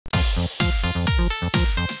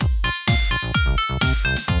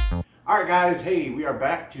Alright guys, hey, we are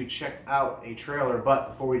back to check out a trailer, but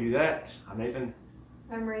before we do that, I'm Nathan.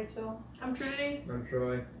 I'm Rachel. I'm Trudy. I'm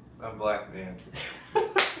Troy. I'm Black Man.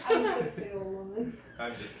 I'm a sexy old woman.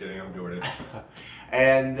 I'm just kidding, I'm Jordan.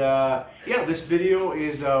 And yeah, this video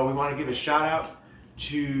is, we want to give a shout out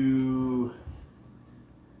to,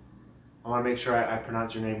 I want to make sure I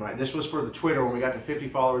pronounce your name right. This was for the Twitter. When we got to 50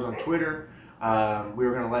 followers on Twitter, we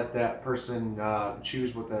were going to let that person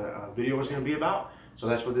choose what the video was going to be about. So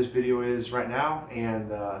that's what this video is right now. And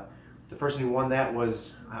the person who won that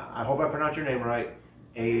was, I hope I pronounced your name right,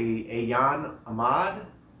 Ayan Ahmad.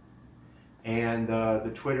 And the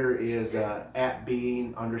Twitter is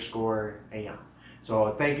 @being_Ayan.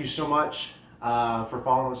 So thank you so much for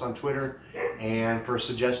following us on Twitter and for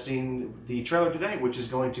suggesting the trailer today, which is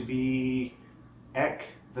going to be Ek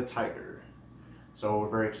the Tiger. So we're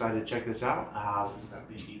very excited to check this out.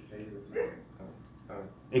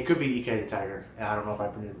 It could be EK the Tiger. I don't know if I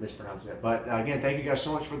mispronounced it. But again, thank you guys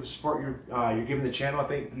so much for the support you're giving the channel. I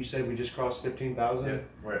think you said we just crossed 15,000. Yeah,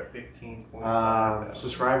 we're at 15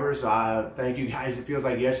 subscribers. Thank you guys. It feels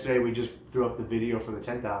like yesterday we just threw up the video for the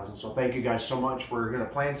 10,000. So thank you guys so much. We're going to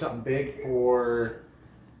plan something big for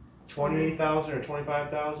 20,000 or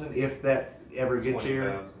 25,000 if that ever gets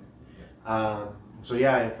here. So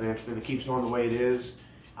yeah, if it keeps going the way it is,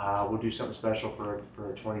 we'll do something special for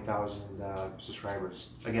 20,000 subscribers.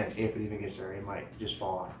 Again, if it even gets there, it might just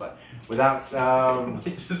fall off. But without,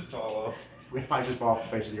 it just fall off. We might just fall off the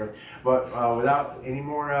face of the earth. But without any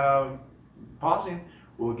more pausing,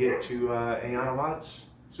 we'll get to Ayan Ahmad's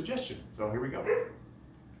suggestion. So here we go.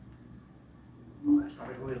 Oh, that's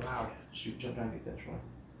probably really loud. Shoot, jump down and get that, Troy.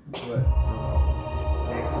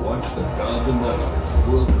 Watch the Gods and Monsters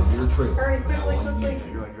world premiere trailer. Hurry, quickly, You're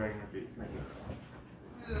quickly. like dragging your feet. Thank you.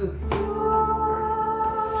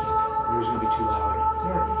 Yours gonna be too loud.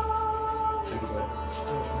 Take a bite.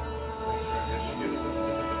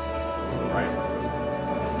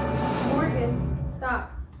 Morgan, stop.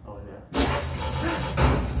 Oh yeah.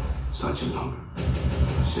 Such a number.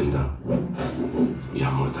 Sinda.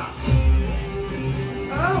 Yamurda.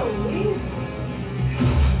 Oh, we.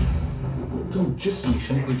 तुम जिस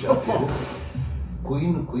mission पे जाते हो कोई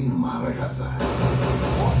न कोई मारा जाता है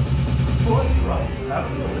What's wrong? How do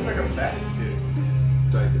you look like a basket?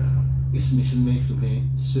 Tiger इस मिशन में तुम्हें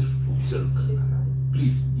सिर्फ ऑब्जर्व करना है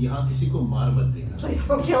प्लीज यहाँ किसी को मार मत देना Please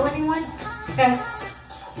don't kill anyone. Yes.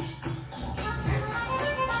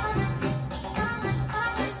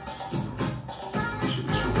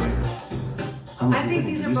 I think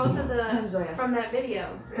these are both of the from that video,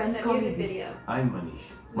 from that music video. I'm Manish.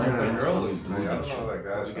 My Yeah, friends girl call me is Blue pretty. I don't Dish. know that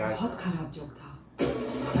guy. बहुत खराब joke था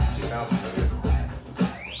She sounds familiar.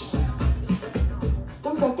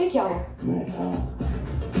 तुम करते क्या हो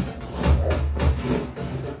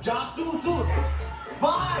जासूस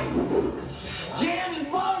by James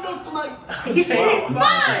bond तुम्हारी He's James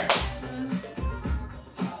Bond.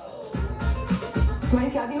 तुम्हारी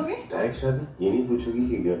शादी हो गई डायरेक्ट शादी? ये नहीं पूछोगी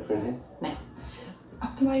कि गर्लफ्रेंड है? नहीं अब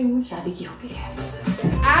तुम्हारी उम्र शादी की हो गई है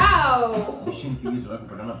Ow. मिशन के लिए जॉब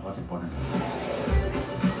पढ़ना बहुत इंपॉर्टेंट है।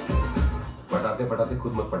 पढ़ाते पढ़ाते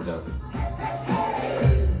खुद मत पढ़ जाओ।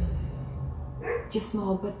 जिस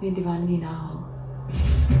मोहब्बत में दीवानगी ना हो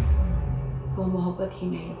वो मोहब्बत ही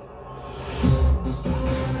नहीं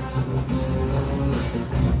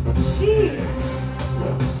Jeez.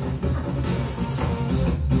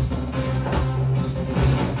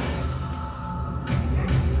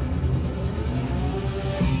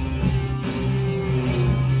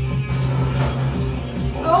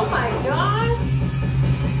 Oh my God.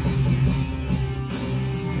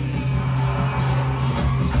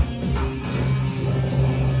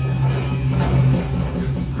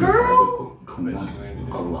 Girl. ढूंढना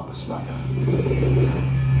और वापस लाना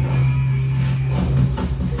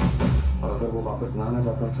और अगर वो वापस ना आना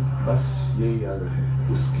चाहता है बस ये याद रहे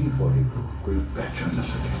उसकी बॉडी को कोई पहचान न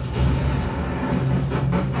सके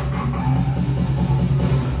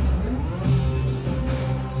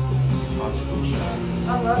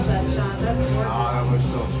I love that shot. That's gorgeous. Oh, that looks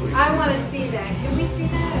so sweet. I want to see that. Can we see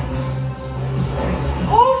that?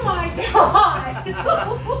 Oh my God!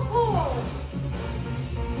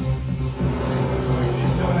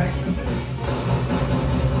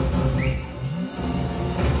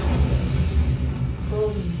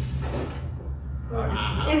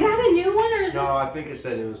 Is that a new one or is No, this? I think it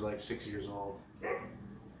said it was like 6 years old.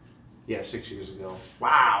 Yeah, 6 years ago.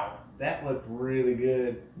 Wow, that looked really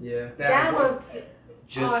good. Yeah. That looked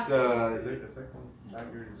just awesome. Is it the second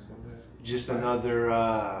Tigers? just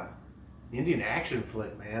another Indian action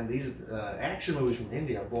flick, man. These action movies from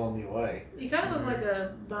India are blowing me away. You kind of look like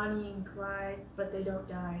a Bonnie and Clyde, but they don't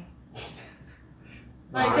die.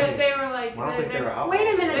 Like, because they were like, I don't think they were outlaws. wait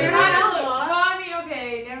a minute, They they're were- not outlaws. Well, I mean,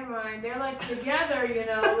 okay, never mind. They're like together, you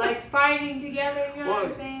know, like fighting together. You know what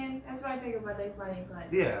I'm saying? That's what I think about like Bonnie and Clyde.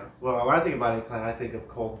 Yeah. Well, when I think of Bonnie and Clyde, I think of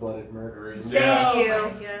cold-blooded murderers. Thank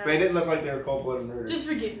you. They didn't look like they were cold-blooded murderers. Just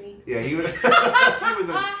forgive me. Yeah, he was. He was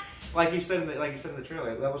a, like you said in the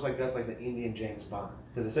trailer. That's like the Indian James Bond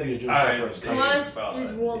because they said he was doing stuff for his country. Plus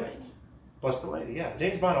his woman. Yeah. Plus the lady. Yeah,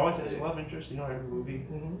 James Bond always has a love interest. You know, every movie.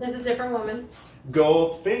 That's a different woman.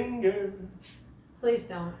 Goldfinger. Please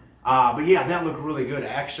don't. But yeah, that looked really good.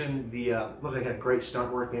 Action. The looked like it had great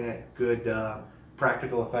stunt work in it. Good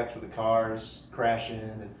practical effects with the cars crashing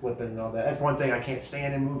and flipping and all that. That's one thing I can't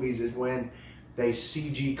stand in movies is when they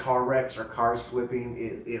CG car wrecks or cars flipping.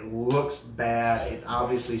 It looks bad. It's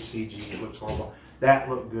obviously CG. It looks horrible. That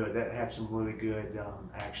looked good. That had some really good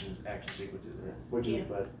action sequences in it. What'd you think,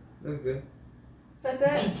 bud? Look good. That's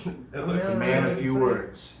it. It looked The man of few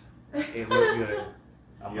words. It looked good.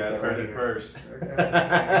 You guys heard it first.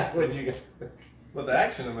 What'd you guys think? But the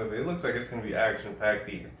action in the movie, it looks like it's going to be action-packed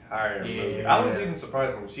the entire movie. Yeah. I was even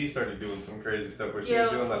surprised when she started doing some crazy stuff where she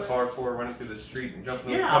was doing that parkour, running through the street and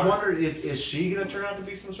jumping. Yeah, I wondered is she going to turn out to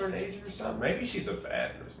be some sort of agent or something? Maybe she's a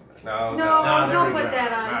bad person. No, there don't we put go.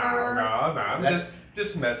 that on her. No, I'm That's-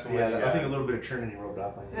 just messing with you. Yeah, I think a little bit of Trinity rubbed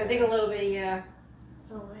off on you. I think a little bit, yeah.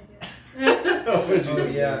 Oh my Oh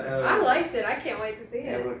yeah. I liked it. I can't wait to see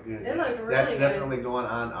It it. looked good. It looked really That's good. definitely going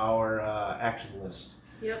on our action list.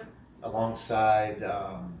 Yep. Alongside,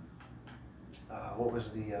 what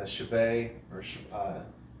was the Chebet or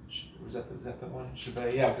was that the one?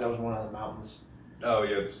 Chebet, yeah, because that was one on the mountains. Oh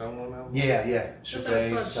yeah, the stone one now. Yeah,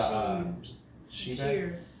 Chebet,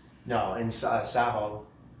 Chebet. No, in Saho,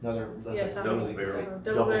 another Double barrel.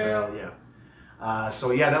 Double barrel, yeah.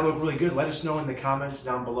 So yeah, that looked really good. Let us know in the comments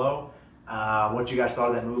down below what you guys thought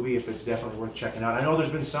of that movie. If it's definitely worth checking out. I know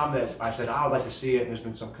there's been some that I said I'd like to see it, and there's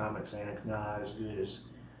been some comments saying it's not as good as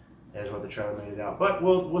what the trailer made it out. But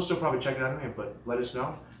we'll still probably check it out anyway. But let us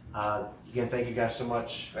know. Again, thank you guys so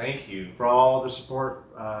much. Thank you for all the support.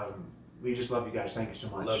 We just love you guys. Thank you so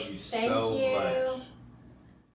much. Love you Thank so you. much.